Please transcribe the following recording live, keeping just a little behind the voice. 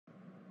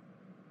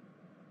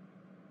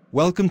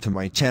Welcome to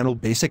my channel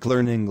Basic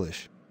Learn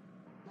English.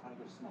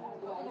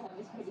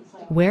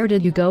 Where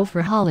did you go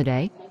for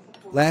holiday?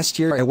 Last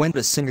year I went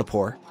to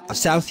Singapore, a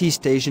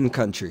Southeast Asian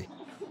country.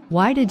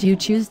 Why did you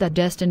choose that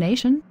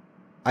destination?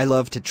 I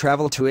love to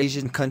travel to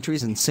Asian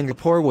countries and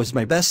Singapore was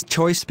my best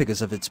choice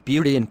because of its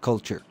beauty and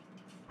culture.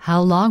 How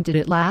long did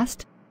it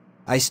last?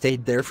 I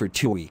stayed there for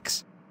 2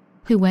 weeks.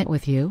 Who went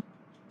with you?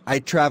 I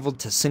traveled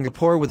to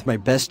Singapore with my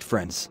best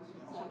friends.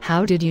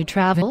 How did you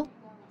travel?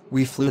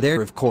 We flew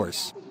there, of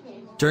course.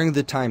 During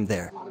the time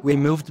there, we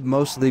moved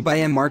mostly by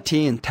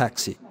MRT and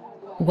taxi.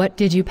 What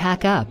did you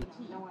pack up?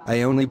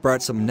 I only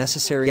brought some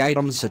necessary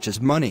items such as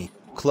money,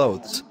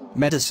 clothes,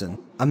 medicine,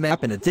 a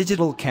map and a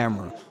digital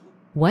camera.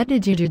 What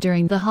did you do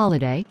during the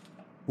holiday?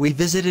 We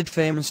visited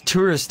famous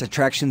tourist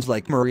attractions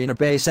like Marina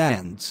Bay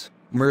Sands,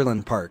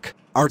 Merlion Park,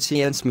 Art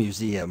Science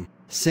Museum,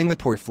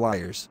 Singapore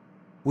Flyers.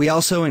 We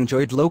also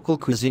enjoyed local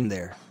cuisine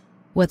there.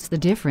 What's the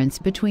difference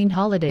between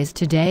holidays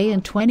today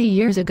and 20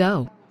 years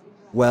ago?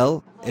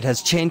 Well, it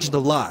has changed a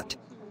lot.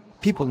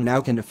 People now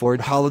can afford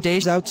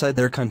holidays outside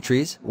their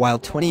countries, while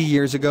 20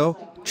 years ago,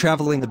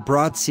 traveling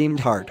abroad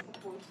seemed hard.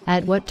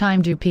 At what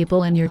time do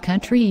people in your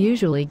country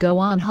usually go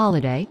on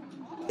holiday?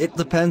 It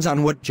depends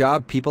on what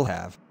job people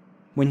have.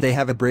 When they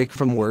have a break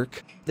from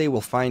work, they will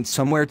find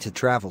somewhere to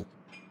travel.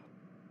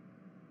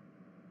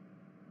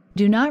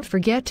 Do not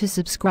forget to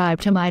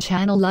subscribe to my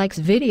channel, like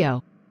this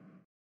video.